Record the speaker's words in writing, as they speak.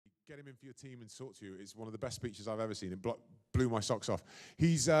get him in for your team and talk to you is one of the best speeches I've ever seen. It blew my socks off.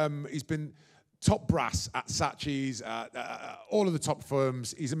 He's been top brass at Saatchi's, all of the top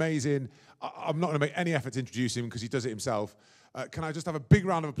firms. He's amazing. I'm not going to make any effort to introduce him because he does it himself. Can I just have a big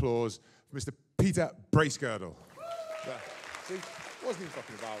round of applause for Mr. Peter Bracegirdle? See, it wasn't even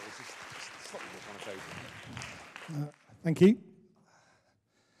fucking about. It's just something we're trying to say. Thank you.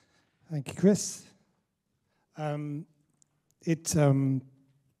 Thank you, Chris.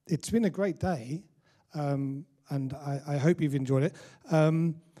 It's been a great day, and I hope you've enjoyed it.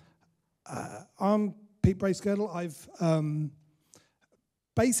 I'm Pete Bracegirdle.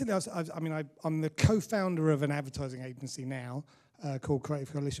 I'm the co-founder of an advertising agency now called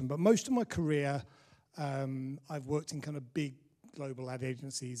Creative Coalition. But most of my career, I've worked in kind of big global ad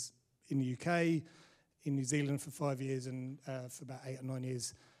agencies in the UK, in New Zealand for 5 years, and for about 8 or 9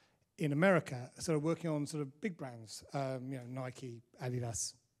 years in America. Sort of working on sort of big brands, Nike,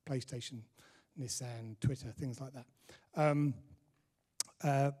 Adidas, PlayStation, Nissan, Twitter, things like that.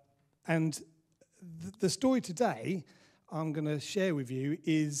 And the story today I'm going to share with you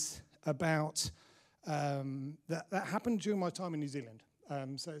is about that happened during my time in New Zealand.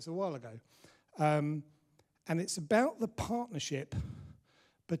 So it's a while ago. And it's about the partnership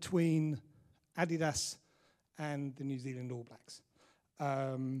between Adidas and the New Zealand All Blacks.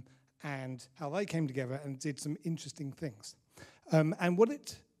 And how they came together and did some interesting things. And what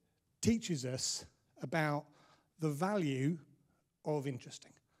it teaches us about the value of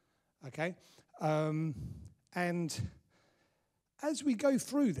interesting, okay? And as we go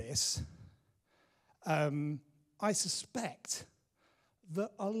through this, I suspect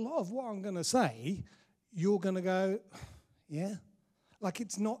that a lot of what I'm going to say, you're going to go, yeah? Like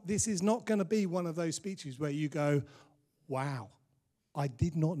this is not going to be one of those speeches where you go, wow, I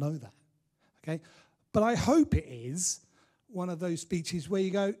did not know that, okay? But I hope it is one of those speeches where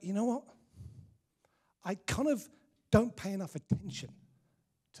you go, you know what? I kind of don't pay enough attention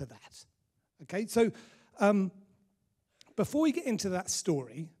to that, okay? So before we get into that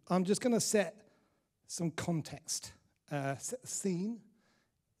story, I'm just going to set some context, set the scene,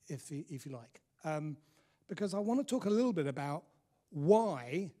 if you like, because I want to talk a little bit about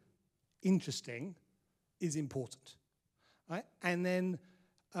why interesting is important. Right? And then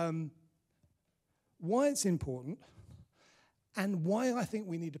why it's important and why I think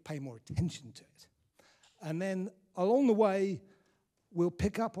we need to pay more attention to it. And then along the way, we'll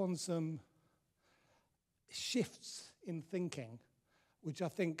pick up on some shifts in thinking, which I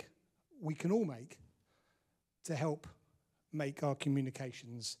think we can all make to help make our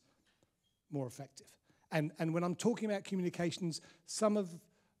communications more effective. And when I'm talking about communications, some of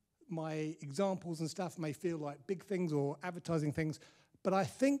my examples and stuff may feel like big things or advertising things, but I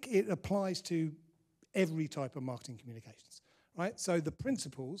think it applies to every type of marketing communications, right? So the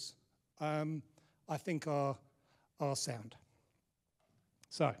principles, I think, are sound.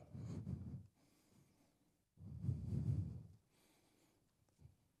 So,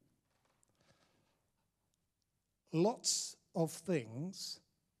 lots of things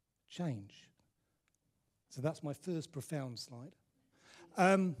change. So that's my first profound slide.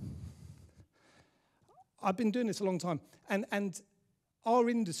 I've been doing this a long time, and our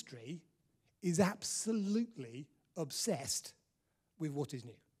industry is absolutely obsessed with what is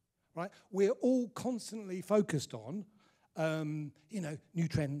new, right? We're all constantly focused on, new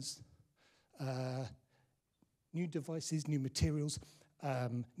trends, new devices, new materials,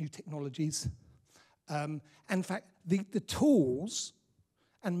 new technologies. In fact, the tools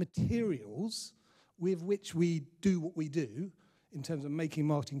and materials with which we do what we do in terms of making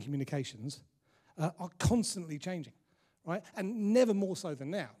marketing communications are constantly changing, right? And never more so than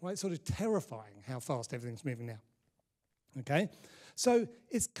now, right? It's sort of terrifying how fast everything's moving now, okay? So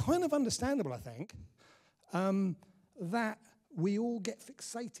it's kind of understandable, I think, that we all get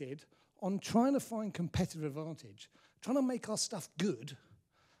fixated on trying to find competitive advantage, trying to make our stuff good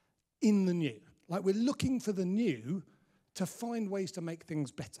in the new. Like we're looking for the new to find ways to make things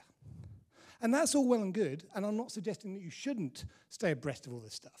better. And that's all well and good, and I'm not suggesting that you shouldn't stay abreast of all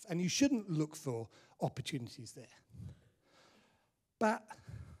this stuff, and you shouldn't look for opportunities there. But,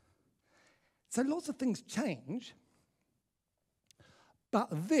 so lots of things change, but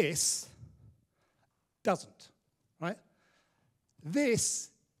this doesn't, right?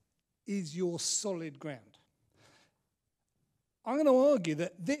 This is your solid ground. I'm going to argue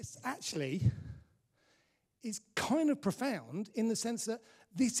that this actually is kind of profound in the sense that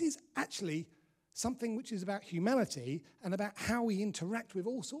this is actually something which is about humanity and about how we interact with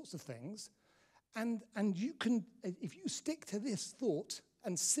all sorts of things. And you can, if you stick to this thought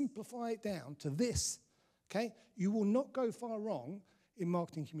and simplify it down to this, okay, you will not go far wrong in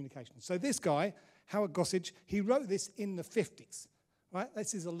marketing communications. So this guy, Howard Gossage, he wrote this in the 50s, right?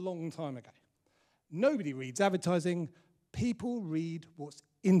 This is a long time ago. Nobody reads advertising. People read what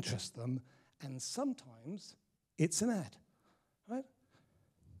interests them, and sometimes it's an ad, right?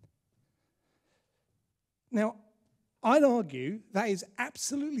 Now, I'd argue that is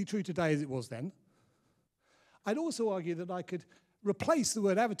absolutely true today as it was then. I'd also argue that I could replace the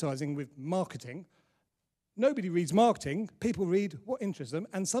word advertising with marketing. Nobody reads marketing. People read what interests them,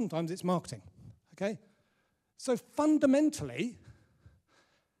 and sometimes it's marketing, okay? So fundamentally,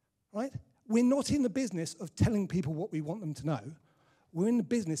 right, we're not in the business of telling people what we want them to know. We're in the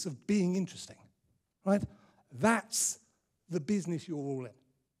business of being interesting, right? That's the business you're all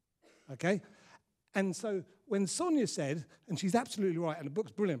in, okay? And so when Sonia said, and she's absolutely right, and the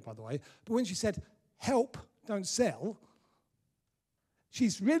book's brilliant, by the way, but when she said, help, don't sell,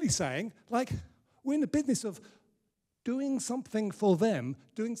 she's really saying, like, we're in the business of doing something for them,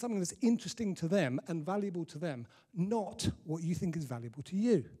 doing something that's interesting to them and valuable to them, not what you think is valuable to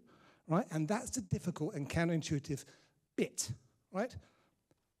you, right? And that's the difficult and counterintuitive bit, right?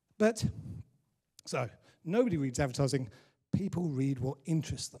 But, so, nobody reads advertising. People read what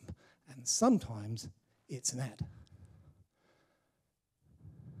interests them. And sometimes it's an ad.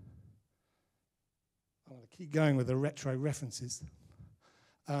 I'm going to keep going with the retro references.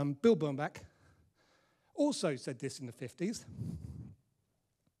 Bill Bernbach also said this in the 50s.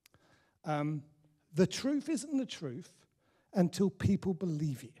 The truth isn't the truth until people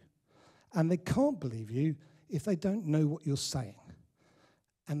believe you. And they can't believe you if they don't know what you're saying.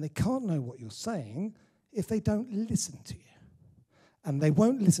 And they can't know what you're saying if they don't listen to you. And they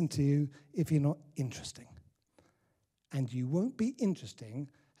won't listen to you if you're not interesting. And you won't be interesting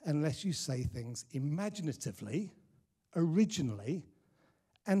unless you say things imaginatively, originally,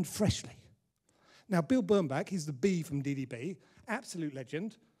 and freshly. Now, Bill Bernbach, he's the B from DDB, absolute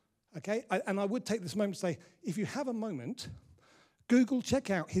legend, okay? And I would take this moment to say, if you have a moment, Google, check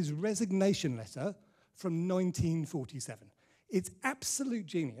out his resignation letter from 1947. It's absolute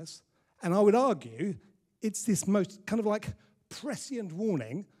genius, and I would argue it's this most kind of like prescient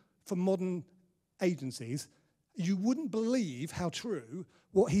warning for modern agencies. You wouldn't believe how true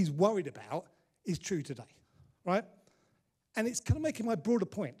what he's worried about is true today, right? And it's kind of making my broader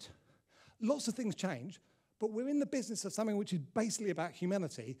point. Lots of things change, but we're in the business of something which is basically about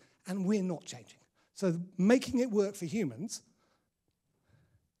humanity, and we're not changing. So making it work for humans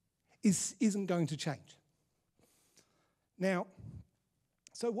isn't going to change. Now,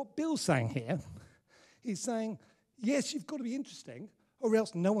 so what Bill's saying here, he's saying, yes, you've got to be interesting, or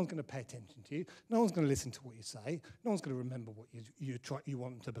else no one's going to pay attention to you. No one's going to listen to what you say. No one's going to remember what you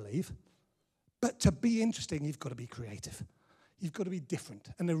want them to believe. But to be interesting, you've got to be creative. You've got to be different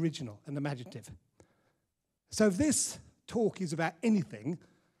and original and imaginative. So if this talk is about anything,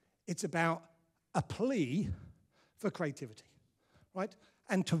 it's about a plea for creativity, right?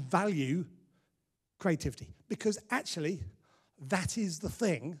 And to value creativity. Because actually, that is the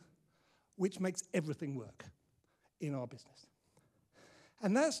thing which makes everything work in our business.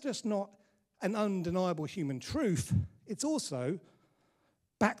 And that's just not an undeniable human truth. It's also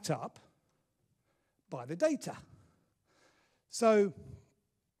backed up by the data. So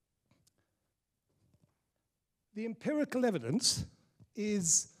the empirical evidence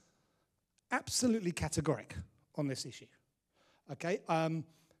is absolutely categoric on this issue. Okay,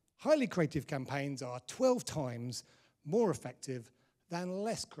 highly creative campaigns are 12 times more effective than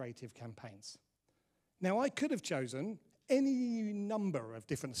less creative campaigns. Now, I could have chosen any number of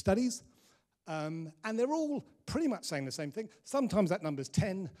different studies, and they're all pretty much saying the same thing. Sometimes that number's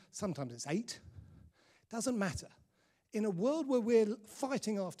 10, sometimes it's 8. Doesn't matter. In a world where we're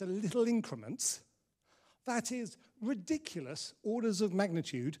fighting after little increments, that is ridiculous orders of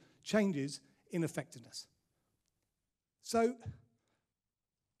magnitude changes in effectiveness. So,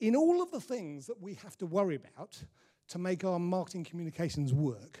 in all of the things that we have to worry about to make our marketing communications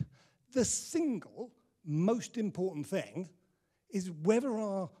work, the single most important thing is whether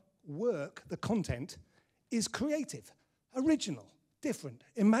our work, the content, is creative, original, different,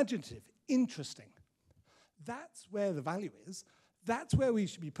 imaginative, interesting. That's where the value is. That's where we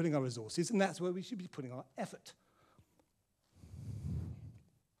should be putting our resources, and that's where we should be putting our effort.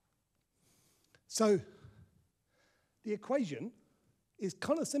 So the equation is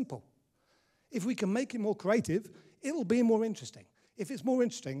kind of simple. If we can make it more creative, it'll be more interesting. If it's more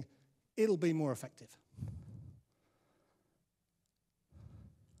interesting, it'll be more effective.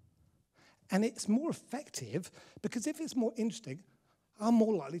 And it's more effective because if it's more interesting, I'm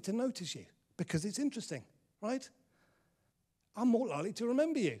more likely to notice you because it's interesting, right? I'm more likely to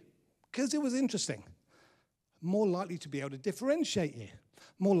remember you because it was interesting. more likely to be able to differentiate you,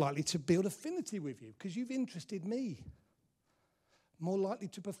 more likely to build affinity with you because you've interested me, more likely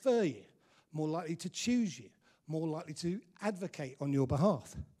to prefer you, more likely to choose you, more likely to advocate on your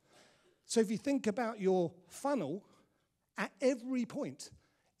behalf. So if you think about your funnel, at every point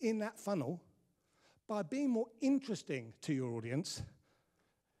in that funnel, by being more interesting to your audience,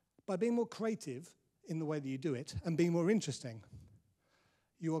 by being more creative in the way that you do it, and being more interesting,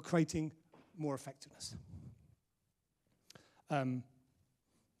 you are creating more effectiveness.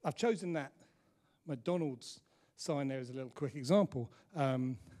 I've chosen that McDonald's sign there as a little quick example.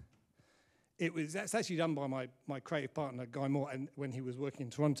 That's actually done by my creative partner, Guy Moore, and when he was working in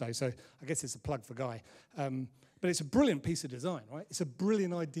Toronto, so I guess it's a plug for Guy. But it's a brilliant piece of design, right? It's a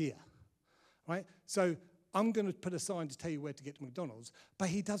brilliant idea, right? So I'm going to put a sign to tell you where to get to McDonald's, but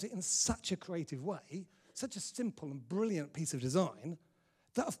he does it in such a creative way, such a simple and brilliant piece of design,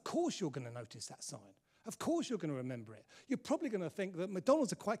 that of course you're going to notice that sign. Of course you're going to remember it. You're probably going to think that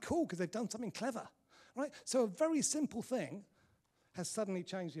McDonald's are quite cool because they've done something clever, right? So a very simple thing has suddenly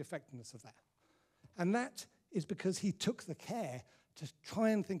changed the effectiveness of that. And that is because he took the care to try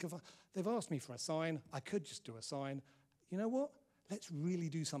and think of, they've asked me for a sign, I could just do a sign. You know what? Let's really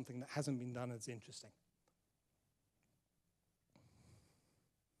do something that hasn't been done as interesting.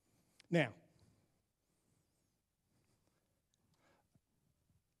 Now,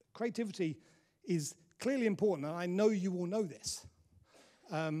 creativity is clearly important, and I know you all know this.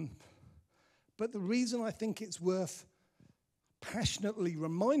 But the reason I think it's worth passionately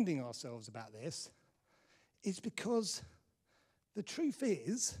reminding ourselves about this is because the truth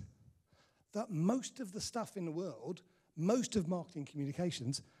is that most of the stuff in the world, most of marketing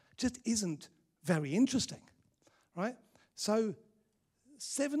communications, just isn't very interesting, right? So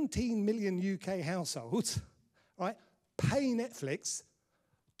 17 million UK households, right, pay Netflix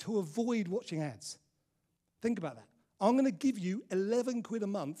to avoid watching ads. Think about that. I'm going to give you 11 quid a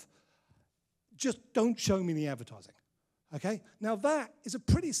month, just don't show me the advertising, okay? Now that is a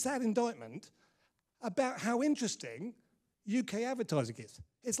pretty sad indictment about how interesting UK advertising is.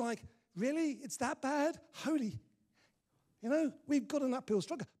 It's like, really? It's that bad? Holy, we've got an uphill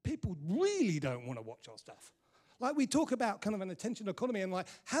struggle. People really don't want to watch our stuff. Like we talk about kind of an attention economy and like,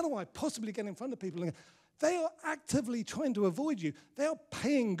 how do I possibly get in front of people? And they are actively trying to avoid you. They are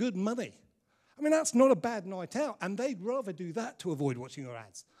paying good money. I mean, that's not a bad night out, and they'd rather do that to avoid watching your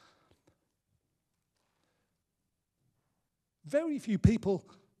ads. Very few people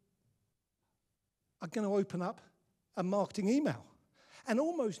are going to open up a marketing email. And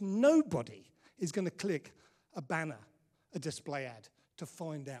almost nobody is going to click a banner, a display ad, to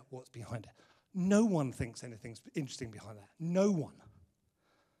find out what's behind it. No one thinks anything's interesting behind that. No one.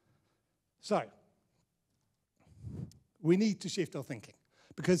 So, we need to shift our thinking.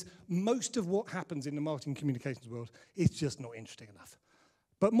 Because most of what happens in the marketing communications world is just not interesting enough.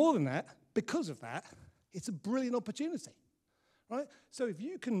 But more than that, because of that, it's a brilliant opportunity, right? So if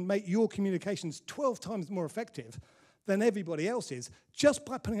you can make your communications 12 times more effective than everybody else's, just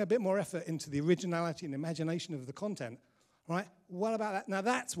by putting a bit more effort into the originality and imagination of the content, right? What about that? Now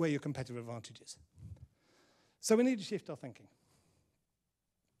that's where your competitive advantage is. So we need to shift our thinking.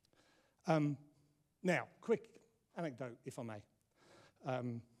 Now, quick anecdote, if I may.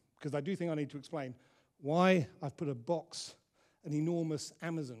 Because I do think I need to explain why I've put a box, an enormous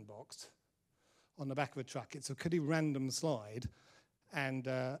Amazon box, on the back of a truck. It's a pretty random slide, and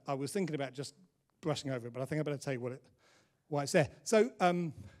I was thinking about just brushing over it, but I think I better tell you why it's there. So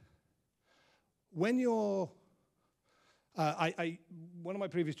when you're, one of my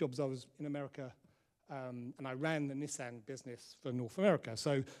previous jobs, I was in America, and I ran the Nissan business for North America.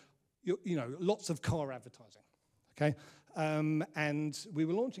 So, lots of car advertising, okay? And we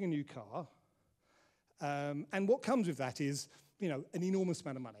were launching a new car, and what comes with that is, an enormous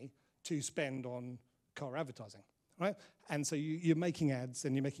amount of money to spend on car advertising, right? And so you're making ads,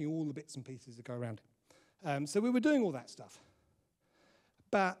 and you're making all the bits and pieces that go around it. So we were doing all that stuff.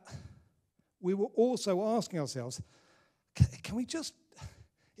 But we were also asking ourselves, can we just,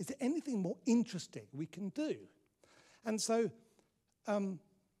 is there anything more interesting we can do? And so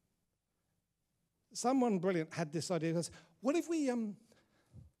someone brilliant had this idea. What if we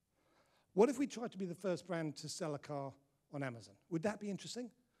tried to be the first brand to sell a car on Amazon? Would that be interesting?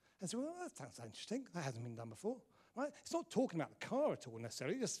 And so, well, that sounds interesting. That hasn't been done before, right? It's not talking about the car at all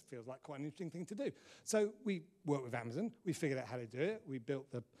necessarily. It just feels like quite an interesting thing to do. So we worked with Amazon. We figured out how to do it. We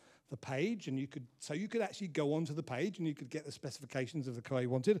built the page, and you could actually go onto the page, and you could get the specifications of the car you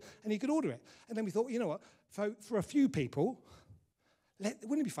wanted, and you could order it. And then we thought, you know what? For a few people,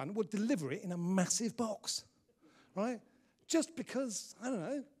 wouldn't it be fun? We'll deliver it in a massive box, right? Just because, I don't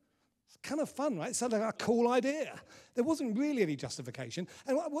know, It's kind of fun, right? It sounded like a cool idea. There wasn't really any justification.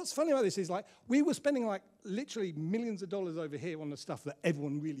 And what's funny about this is, like, we were spending, like, literally millions of dollars over here on the stuff that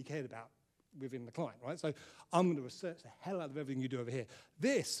everyone really cared about within the client, right? So I'm going to research the hell out of everything you do over here.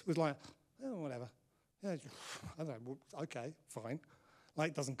 This was like, oh, whatever. Yeah, I don't know, well, okay, fine. Like,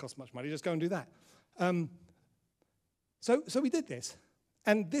 it doesn't cost much money, just go and do that. So we did this.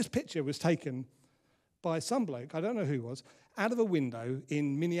 And this picture was taken by some bloke, I don't know who it was, out of a window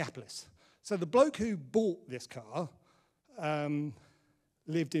in Minneapolis. So the bloke who bought this car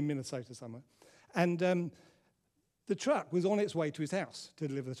lived in Minnesota somewhere. And the truck was on its way to his house to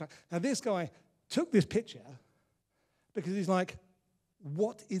deliver the truck. Now, this guy took this picture because he's like,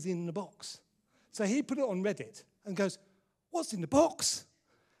 what is in the box? So he put it on Reddit and goes, what's in the box?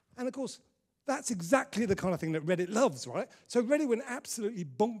 And, of course, that's exactly the kind of thing that Reddit loves, right? So Reddit went absolutely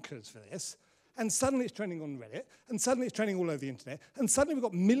bonkers for this. And suddenly it's trending on Reddit, and suddenly it's trending all over the internet, and suddenly we've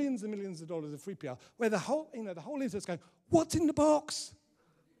got millions and millions of dollars of free PR, where the whole internet's going, what's in the box?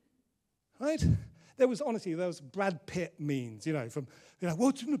 Right? There was Brad Pitt memes, from,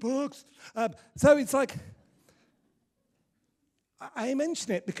 what's in the box? So it's like, I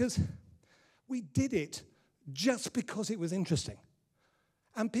mention it because we did it just because it was interesting.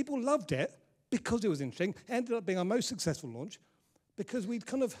 And people loved it because it was interesting. It ended up being our most successful launch because we'd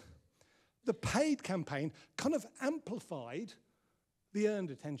the paid campaign kind of amplified the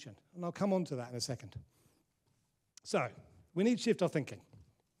earned attention. And I'll come on to that in a second. So, we need to shift our thinking.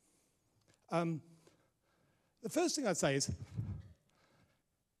 The first thing I'd say is,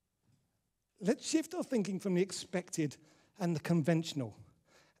 let's shift our thinking from the expected and the conventional,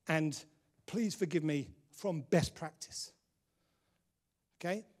 and please forgive me, from best practice.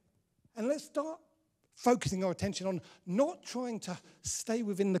 Okay? And let's start focusing our attention on not trying to stay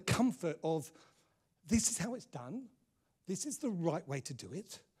within the comfort of this is how it's done, this is the right way to do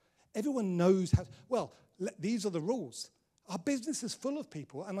it. Everyone knows how, these are the rules. Our business is full of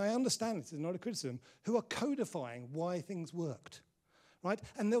people, and I understand this is not a criticism, who are codifying why things worked, right?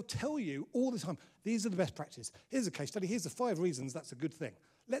 And they'll tell you all the time, these are the best practices. Here's a case study, here's the 5 reasons that's a good thing.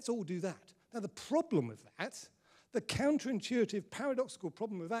 Let's all do that. Now, the problem with that, the counterintuitive, paradoxical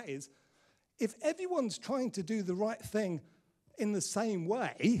problem with that is, if everyone's trying to do the right thing in the same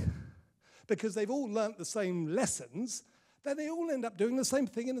way, because they've all learnt the same lessons, then they all end up doing the same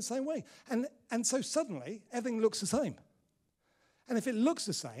thing in the same way. And so suddenly, everything looks the same. And if it looks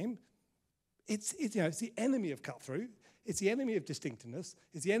the same, it's the enemy of cut-through, it's the enemy of distinctiveness,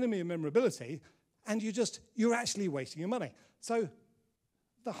 it's the enemy of memorability, and you're actually wasting your money. So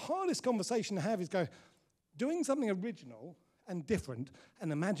the hardest conversation to have is doing something original and different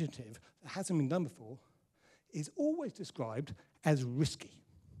and imaginative that hasn't been done before is always described as risky,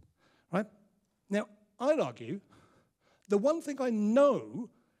 right? Now, I'd argue the one thing I know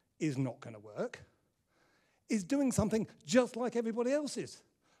is not going to work is doing something just like everybody else is,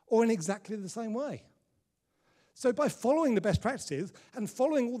 or in exactly the same way. So by following the best practices and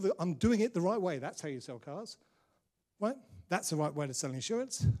following I'm doing it the right way, that's how you sell cars, right? That's the right way to sell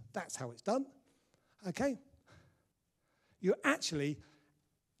insurance. That's how it's done, okay? You're actually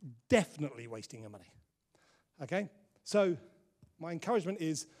definitely wasting your money, okay? So my encouragement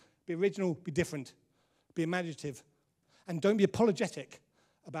is be original, be different, be imaginative, and don't be apologetic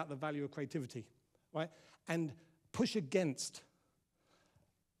about the value of creativity, right? And push against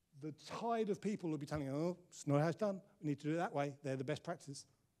the tide of people who will be telling you, oh, it's not how it's done. We need to do it that way. They're the best practices.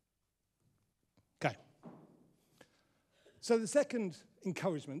 Okay. So the second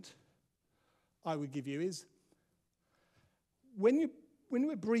encouragement I would give you is when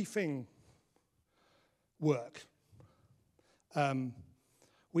we're briefing work,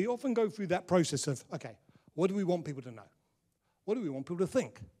 we often go through that process of, okay, what do we want people to know? What do we want people to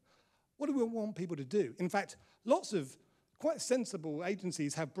think? What do we want people to do? In fact, lots of quite sensible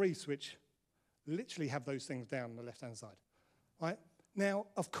agencies have briefs which literally have those things down on the left-hand side, right? Now,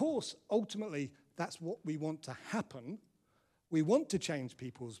 of course, ultimately, that's what we want to happen. We want to change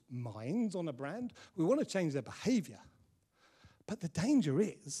people's minds on a brand. We want to change their behavior. But the danger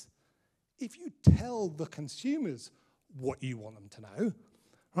is, if you tell the consumers what you want them to know,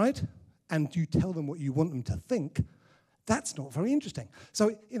 right, and you tell them what you want them to think, that's not very interesting.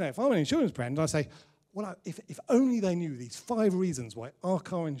 So, if I'm an insurance brand, I say, well, if only they knew these 5 reasons why our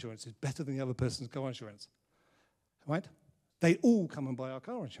car insurance is better than the other person's car insurance, right? They all come and buy our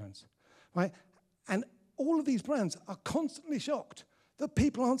car insurance, right? And all of these brands are constantly shocked that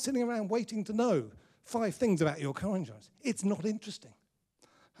people aren't sitting around waiting to know 5 things about your car insurance. It's not interesting,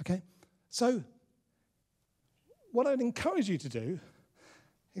 okay? So what I'd encourage you to do,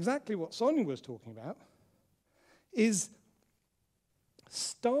 exactly what Sonia was talking about, is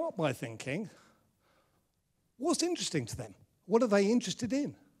start by thinking, what's interesting to them? What are they interested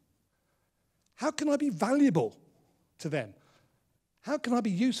in? How can I be valuable to them? How can I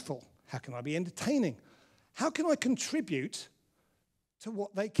be useful? How can I be entertaining? How can I contribute to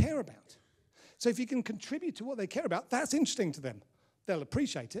what they care about? So if you can contribute to what they care about, that's interesting to them. They'll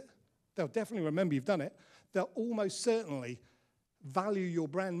appreciate it. They'll definitely remember you've done it. They'll almost certainly value your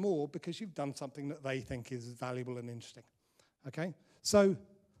brand more because you've done something that they think is valuable and interesting. Okay? So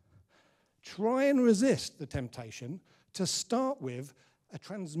try and resist the temptation to start with a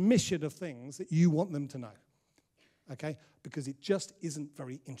transmission of things that you want them to know. Okay? Because it just isn't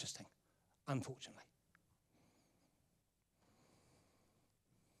very interesting, unfortunately.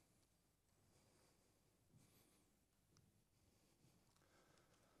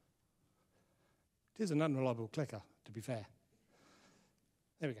 It is an unreliable clicker, to be fair.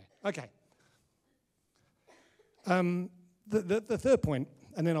 There we go. Okay. The third point,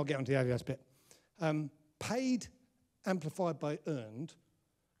 and then I'll get onto the Adidas bit. Paid amplified by earned,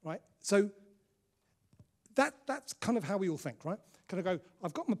 right? So that's kind of how we all think, right? Kind of go,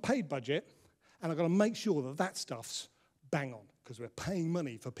 I've got my paid budget, and I've got to make sure that that stuff's bang on, because we're paying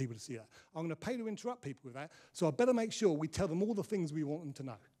money for people to see that. I'm going to pay to interrupt people with that, so I better make sure we tell them all the things we want them to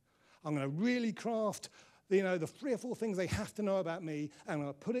know. I'm going to really craft, the 3 or 4 things they have to know about me, and I'm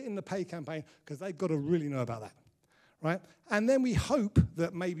going to put it in the pay campaign because they've got to really know about that, right? And then we hope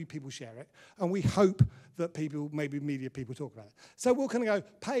that maybe people share it, and we hope that maybe media people talk about it. So we're going to go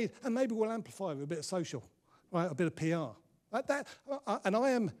paid, and maybe we'll amplify with a bit of social, right? A bit of PR. Like that, and I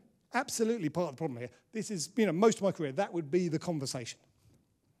am absolutely part of the problem here. This is, most of my career, that would be the conversation.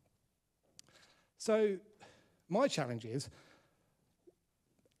 So my challenge is,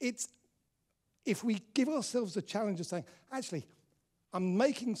 if we give ourselves a challenge of saying, actually, I'm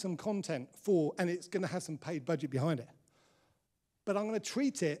making some content and it's going to have some paid budget behind it, but I'm going to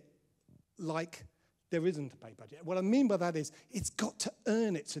treat it like there isn't a paid budget. What I mean by that is it's got to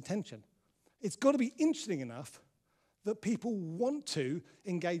earn its attention. It's got to be interesting enough that people want to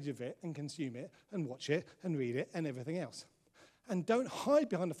engage with it and consume it and watch it and read it and everything else. And don't hide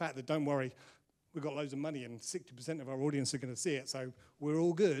behind the fact that, don't worry, we've got loads of money and 60% of our audience are going to see it, so we're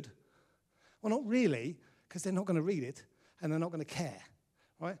all good. Well, not really, because they're not going to read it and they're not going to care,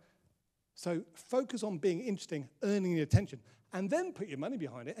 right? So focus on being interesting, earning the attention, and then put your money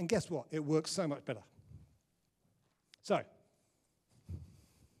behind it, and guess what? It works so much better. So,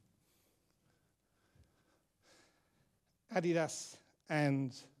 Adidas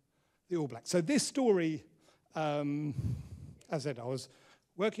and the All Blacks. So this story, as I said, I was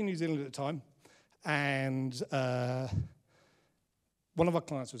working in New Zealand at the time, and one of our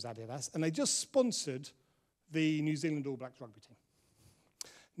clients was Adidas, and they just sponsored the New Zealand All Blacks rugby team.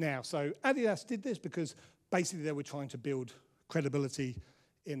 Now, so Adidas did this because basically they were trying to build credibility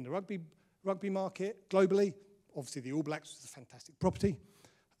in the rugby market globally. Obviously, the All Blacks was a fantastic property.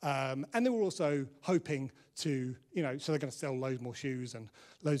 And they were also hoping to, so they're going to sell loads more shoes and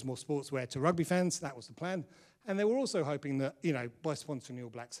loads more sportswear to rugby fans. That was the plan. And they were also hoping that, by sponsoring the All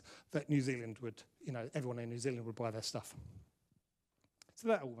Blacks, that New Zealand would, everyone in New Zealand would buy their stuff. So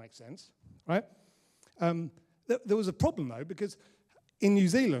that all makes sense, right? There was a problem, though, because in New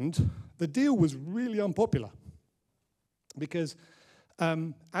Zealand, the deal was really unpopular because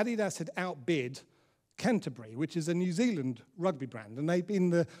Adidas had outbid Canterbury, which is a New Zealand rugby brand, and they've been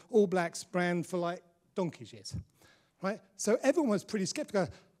the All Blacks brand for like donkey's years, right? So everyone was pretty skeptical.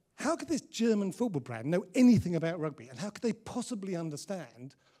 How could this German football brand know anything about rugby, and how could they possibly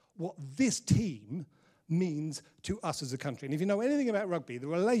understand what this team means to us as a country? And if you know anything about rugby, the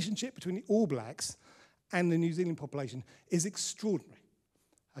relationship between the All Blacks and the New Zealand population is extraordinary,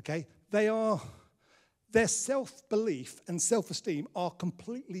 okay? Their self-belief and self-esteem are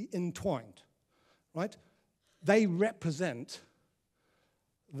completely entwined. Right? They represent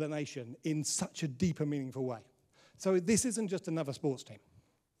the nation in such a deeper, meaningful way. So this isn't just another sports team.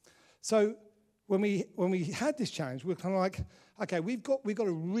 So when we had this challenge, we were kind of like, okay, we've got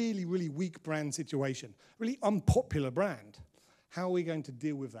a really, really weak brand situation, really unpopular brand. How are we going to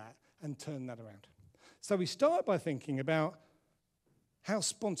deal with that and turn that around? So we start by thinking about how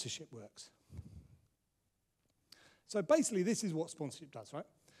sponsorship works. So basically, this is what sponsorship does, right?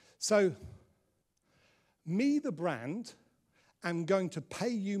 So me, the brand, am going to pay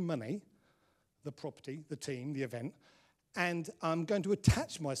you money, the property, the team, the event, and I'm going to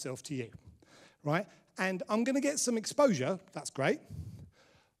attach myself to you, right? And I'm going to get some exposure, that's great,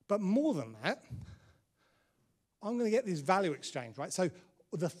 but more than that, I'm going to get this value exchange, right? So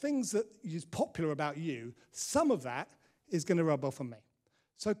the things that is popular about you, some of that is going to rub off on me.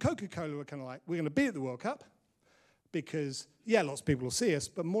 So Coca-Cola were kind of like, we're going to be at the World Cup, because, yeah, lots of people will see us,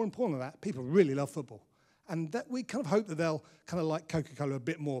 but more important than that, people really love football. And that we kind of hope that they'll kind of like Coca-Cola a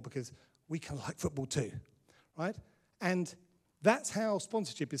bit more because we kind of like football too, right? And that's how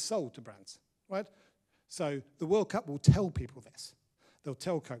sponsorship is sold to brands, right? So the World Cup will tell people this. They'll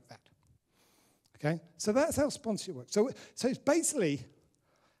tell Coke that, okay? So that's how sponsorship works. So it's basically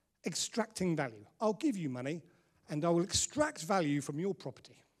extracting value. I'll give you money, and I will extract value from your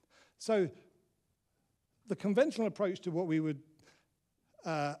property. So the conventional approach to what we would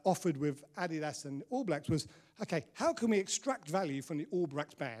offered with Adidas and All Blacks was, okay, how can we extract value from the All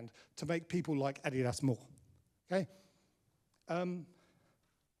Blacks band to make people like Adidas more? Okay?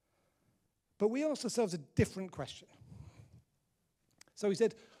 But we asked ourselves a different question. So we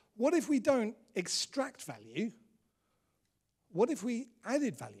said, what if we don't extract value? What if we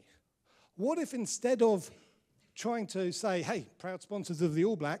added value? What if instead of trying to say, hey, proud sponsors of the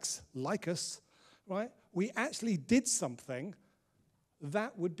All Blacks, like us, right, we actually did something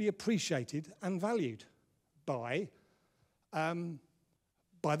that would be appreciated and valued by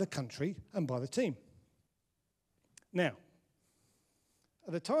the country and by the team. Now,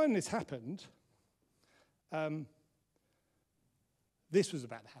 at the time this happened, this was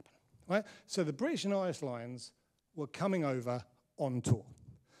about to happen, right? So the British and Irish Lions were coming over on tour.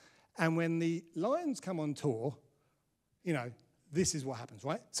 And when the Lions come on tour, you know, this is what happens,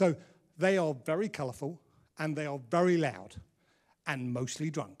 right? So they are very colourful and they are very loud and mostly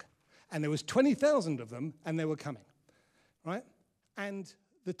drunk. And there was 20,000 of them and they were coming, right? And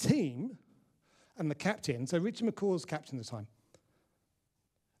the team and the captain, so Richard McCaw's captain at the time,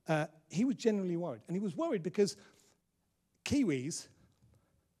 he was genuinely worried. And he was worried because Kiwis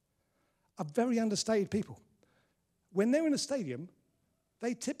are very understated people. When they're in a stadium,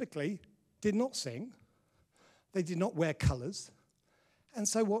 they typically did not sing. They did not wear colours. And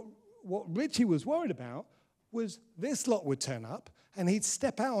so what Richie was worried about was this lot would turn up and he'd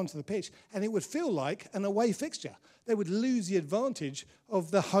step out onto the pitch and it would feel like an away fixture. They would lose the advantage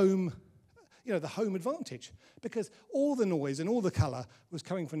of the home, you know, the home advantage because all the noise and all the colour was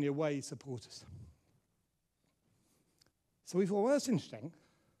coming from the away supporters. So we thought, well, that's interesting.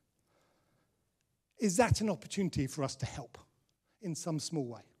 Is that an opportunity for us to help in some small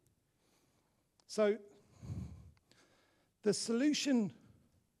way? So the solution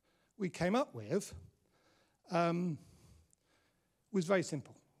we came up with was very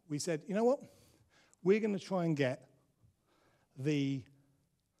simple. We said, you know what? We're going to try and get the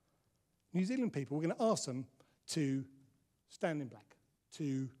New Zealand people, we're going to ask them to stand in black,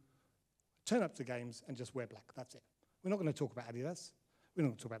 to turn up to the games and just wear black. That's it. We're not going to talk about Adidas. We're not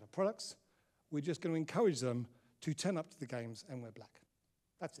going to talk about the products. We're just going to encourage them to turn up to the games and wear black.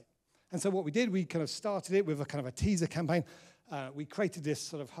 That's it. And so what we did, we kind of started it with a kind of a teaser campaign. We created this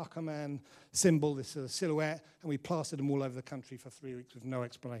sort of haka man symbol, this sort of silhouette, and we plastered them all over the country for 3 weeks with no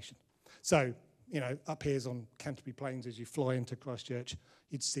explanation. So, you know, up here's on Canterbury Plains as you fly into Christchurch,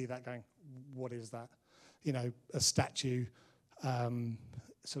 you'd see that going, what is that? You know, a statue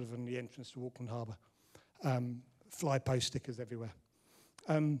sort of on the entrance to Auckland Harbour. Fly post stickers everywhere.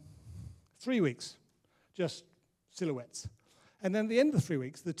 3 weeks, just silhouettes. And then at the end of the 3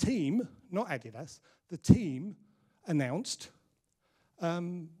 weeks, the team, not Adidas, the team announced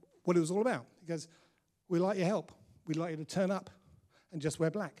what it was all about. He goes, we'd like your help. We'd like you to turn up and just wear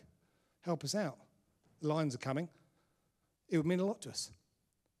black. Help us out. The Lions are coming. It would mean a lot to us.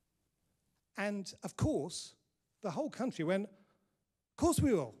 And, of course, the whole country went, of course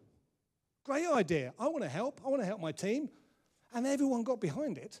we will. Great idea. I want to help. I want to help my team. And everyone got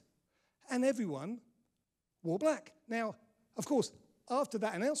behind it. And everyone wore black. Now, of course, after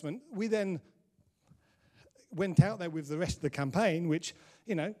that announcement, we then went out there with the rest of the campaign, which,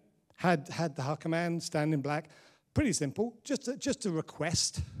 you know, had the haka man stand in black. Pretty simple, just a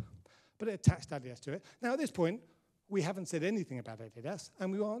request, but it attached Adidas to it. Now, at this point, we haven't said anything about Adidas,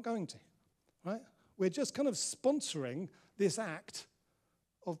 and we aren't going to, right? We're just kind of sponsoring this act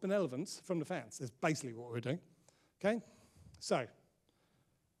of benevolence from the fans. That's basically what we're doing, okay? So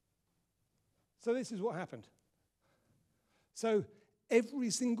this is what happened. So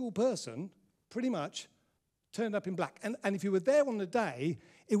every single person, pretty much, turned up in black. And if you were there on the day,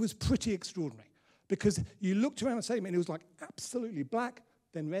 it was pretty extraordinary. Because you looked around the stadium and it was like absolutely black,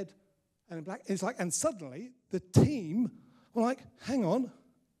 then red, and then black. It's like, and suddenly the team were like, hang on,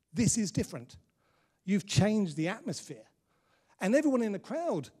 this is different. You've changed the atmosphere. And everyone in the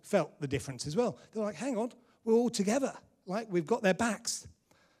crowd felt the difference as well. They're like, hang on, we're all together. Like, we've got their backs.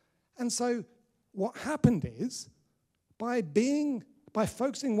 And so what happened is, by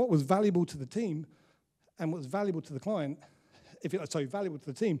focusing what was valuable to the team and what was valuable to the client, valuable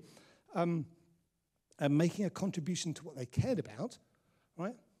to the team, and making a contribution to what they cared about,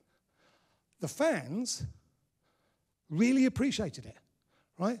 right? The fans really appreciated it,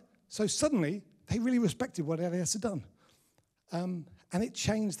 right? So suddenly, they really respected what Adidas had done. And it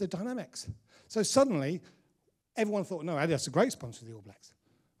changed the dynamics. So suddenly, everyone thought, no, Adidas is a great sponsor of the All Blacks.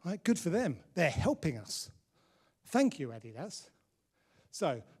 Right? Good for them. They're helping us. Thank you, Adidas.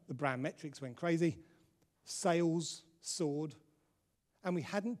 So the brand metrics went crazy. Sales soared. And we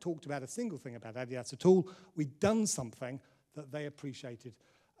hadn't talked about a single thing about Adidas at all. We'd done something that they appreciated.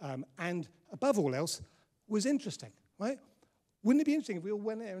 And above all else, was interesting, right? Wouldn't it be interesting if we all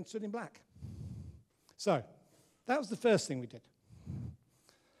went there and stood in black? So that was the first thing we did.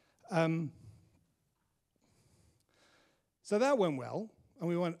 So that went well, and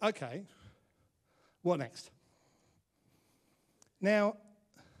we went, okay, what next? Now,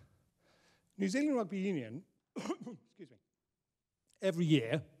 New Zealand Rugby Union, excuse me, every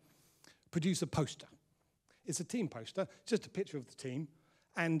year produce a poster. It's a team poster, just a picture of the team,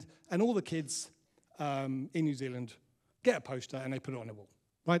 and all the kids in New Zealand get a poster and they put it on the wall,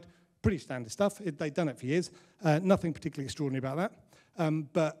 right? Pretty standard stuff. They've done it for years. Nothing particularly extraordinary about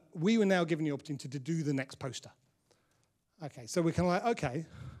that. But we were now given the opportunity to do the next poster. Okay, so we're kind of like, okay,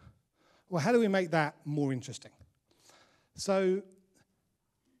 well, how do we make that more interesting? So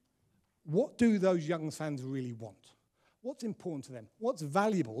what do those young fans really want? What's important to them? What's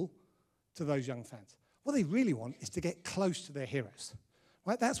valuable to those young fans? What they really want is to get close to their heroes.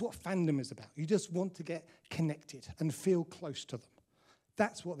 Right? That's what fandom is about. You just want to get connected and feel close to them.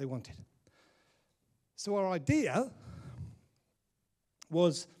 That's what they wanted. So our idea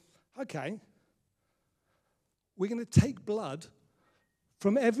was, okay, we're going to take blood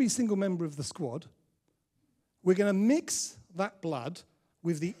from every single member of the squad. We're going to mix that blood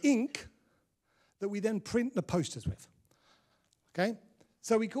with the ink that we then print the posters with. Okay?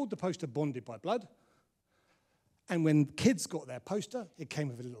 So we called the poster Bonded by Blood. And when kids got their poster, it came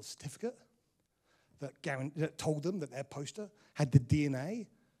with a little certificate that told them that their poster had the DNA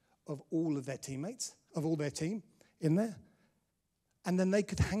of all of their teammates, of all their team in there. And then they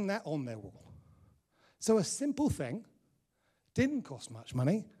could hang that on their wall. So a simple thing, didn't cost much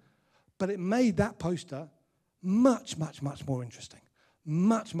money, but it made that poster much, much, much more interesting,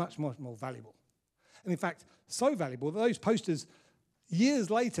 much, much, much more valuable. And in fact, so valuable that those posters, years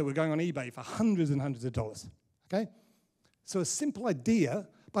later, were going on eBay for hundreds and hundreds of dollars. Okay? So a simple idea,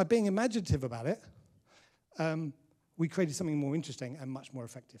 by being imaginative about it, we created something more interesting and much more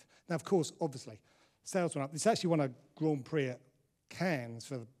effective. Now, of course, obviously, sales went up. It's actually won a Grand Prix at Cannes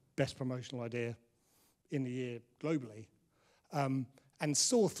for the best promotional idea in the year globally. And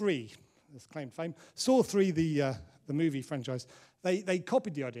Saw 3, this claim to fame, Saw 3, the movie franchise, they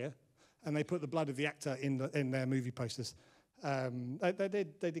copied the idea and they put the blood of the actor in their movie posters. They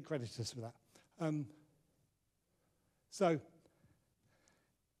did credit us for that. So,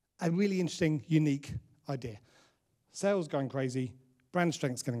 a really interesting, unique idea. Sales going crazy, brand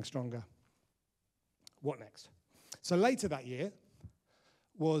strength's getting stronger. What next? So later that year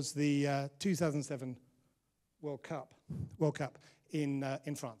was the 2007 World Cup in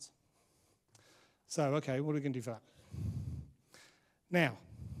France. So, okay, what are we going to do for that? Now,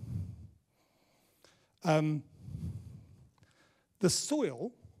 the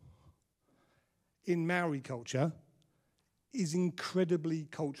soil in Maori culture is incredibly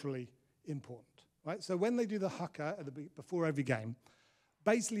culturally important, right? So when they do the haka before every game,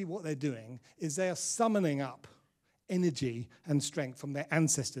 basically what they're doing is they are summoning up energy and strength from their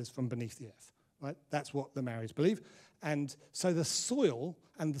ancestors from beneath the earth, right? That's what the Maoris believe. And so the soil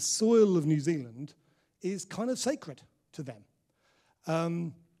and the soil of New Zealand is kind of sacred to them.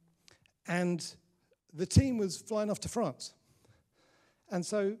 And the team was flying off to France. And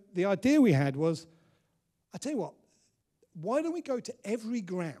so the idea we had was, I tell you what, why don't we go to every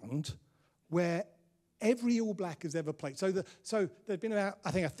ground where every All Black has ever played? So there'd been about,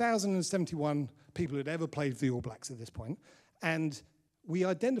 I think, 1,071 people who'd ever played for the All Blacks at this point, and we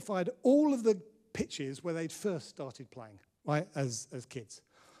identified all of the pitches where they'd first started playing, right, as kids.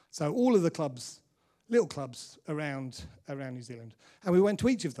 So all of the clubs, little clubs around New Zealand, and we went to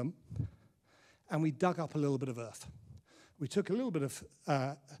each of them, and we dug up a little bit of earth. We took a little bit of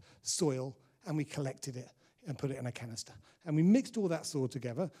soil, and we collected it and put it in a canister. And we mixed all that soil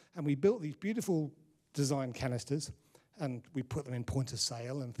together, and we built these beautiful design canisters, and we put them in point of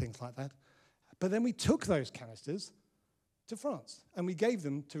sale and things like that. But then we took those canisters to France, and we gave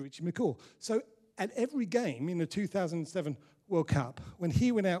them to Richie McCaw. So at every game in the 2007 World Cup, when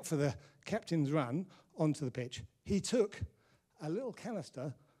he went out for the captain's run onto the pitch, he took a little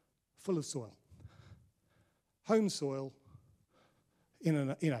canister full of soil, home soil in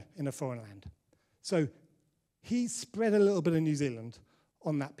a foreign land. So he spread a little bit of New Zealand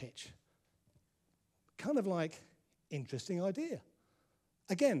on that pitch. Kind of like, interesting idea.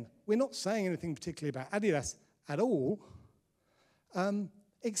 Again, we're not saying anything particularly about Adidas at all,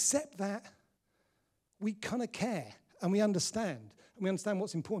 except that we kind of care and we understand. And we understand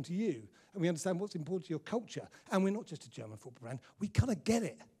what's important to you, and we understand what's important to your culture. And we're not just a German football brand. We kind of get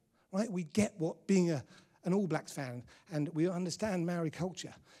it, right? We get what being an All Blacks fan, and we understand Maori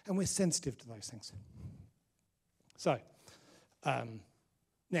culture, and we're sensitive to those things. So,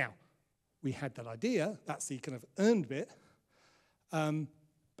 now, we had that idea. That's the kind of earned bit. And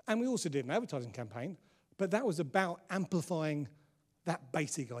we also did an advertising campaign, but that was about amplifying that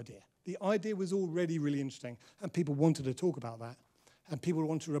basic idea. The idea was already really interesting, and people wanted to talk about that, and people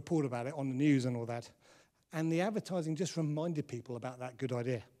wanted to report about it on the news and all that. And the advertising just reminded people about that good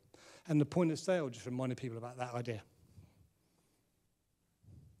idea. And the point of sale just reminded people about that idea.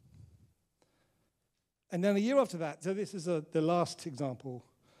 And then a year after that, so this is the last example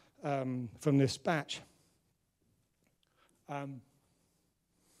from this batch.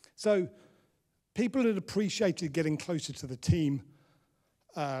 So people had appreciated getting closer to the team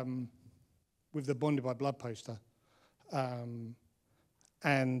with the Bonded by Blood poster.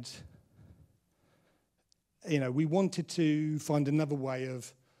 And, you know, we wanted to find another way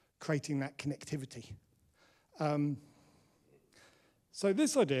of creating that connectivity. So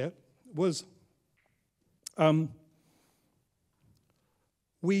this idea was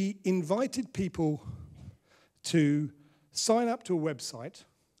we invited people to sign up to a website,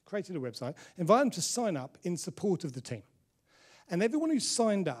 created a website, invited them to sign up in support of the team. And everyone who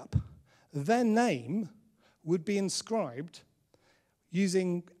signed up, their name would be inscribed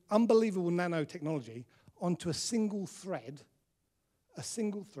using unbelievable nanotechnology onto a single thread,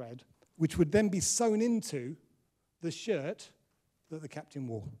 which would then be sewn into the shirt that the captain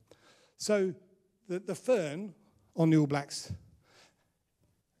wore. So the fern on the All Blacks,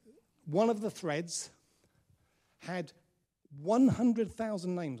 one of the threads had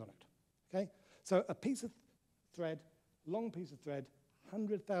 100,000 names on it, okay? So a piece of thread, long piece of thread,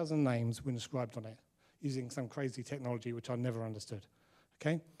 100,000 names were inscribed on it using some crazy technology which I never understood,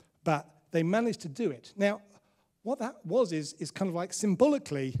 okay? But they managed to do it. Now, what that was is kind of like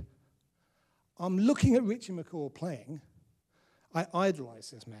symbolically, I'm looking at Richie McCaw playing, I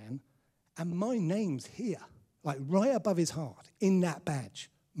idolize this man, and my name's here, like right above his heart, in that badge,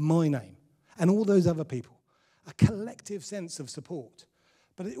 my name, and all those other people. A collective sense of support.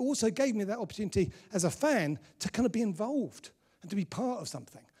 But it also gave me that opportunity as a fan to kind of be involved and to be part of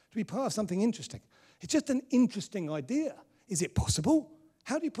something interesting. It's just an interesting idea. Is it possible?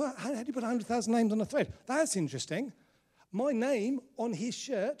 How do you put 100,000 names on a thread? That's interesting. My name on his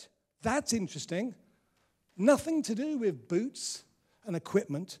shirt, that's interesting. Nothing to do with boots and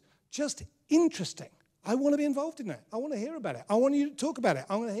equipment, just interesting. I want to be involved in that. I want to hear about it. I want you to talk about it.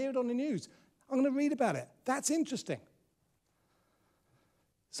 I want to hear it on the news. I'm going to read about it. That's interesting.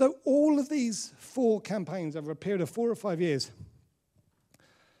 So all of these 4 campaigns over a period of 4 or 5 years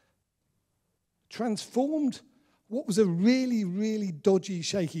transformed what was a really, really dodgy,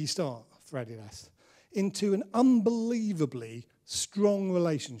 shaky start for Adidas into an unbelievably strong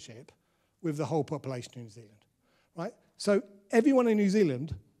relationship with the whole population of New Zealand, right? So everyone in New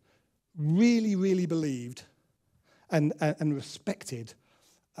Zealand really, really believed and respected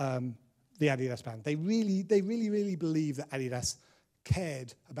the Adidas brand. They really believed that Adidas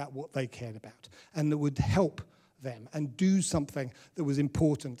cared about what they cared about and that would help them and do something that was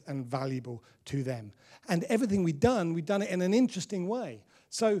important and valuable to them. And everything we'd done it in an interesting way.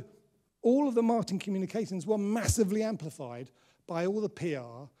 So all of the marketing communications were massively amplified by all the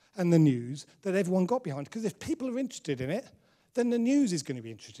PR and the news that everyone got behind. Because if people are interested in it, then the news is going to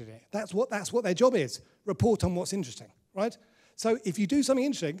be interested in it. That's what their job is, report on what's interesting, right? So if you do something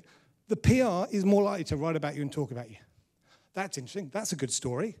interesting, the PR is more likely to write about you and talk about you. That's interesting. That's a good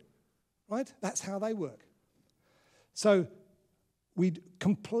story, right? That's how they work. So we'd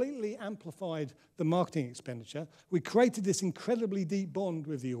completely amplified the marketing expenditure. We created this incredibly deep bond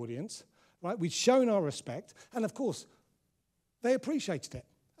with the audience, right? We'd shown our respect, and of course, they appreciated it.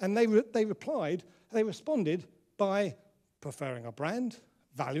 And they responded by preferring our brand,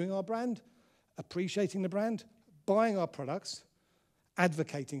 valuing our brand, appreciating the brand, buying our products,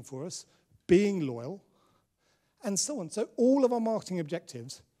 advocating for us, being loyal, and so on. So all of our marketing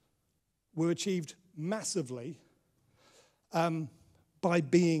objectives were achieved massively by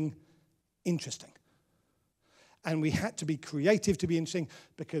being interesting. And we had to be creative to be interesting,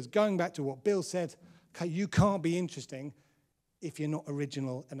 because going back to what Bill said, okay, you can't be interesting if you're not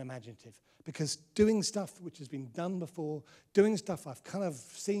original and imaginative. Because doing stuff which has been done before, doing stuff I've kind of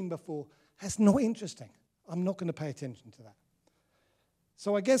seen before, That's not interesting. I'm not going to pay attention to that.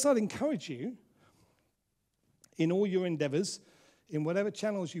 So I guess I'd encourage you, in all your endeavors, in whatever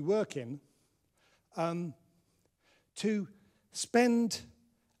channels you work in, to spend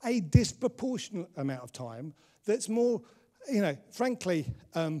a disproportionate amount of time that's more, frankly,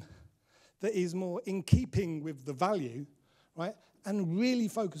 that is more in keeping with the value, right? And really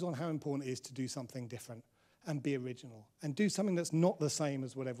focus on how important it is to do something different and be original and do something that's not the same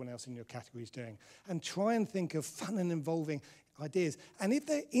as what everyone else in your category is doing. And try and think of fun and involving ideas. And if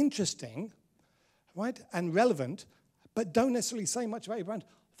they're interesting, right, and relevant, but don't necessarily say much about your brand,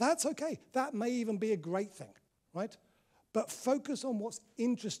 that's okay. That may even be a great thing, right? But focus on what's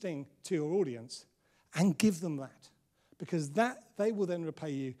interesting to your audience and give them that, because that they will then repay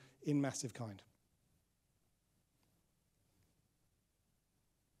you in massive kind.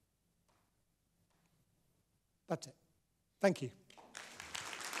 That's it. Thank you.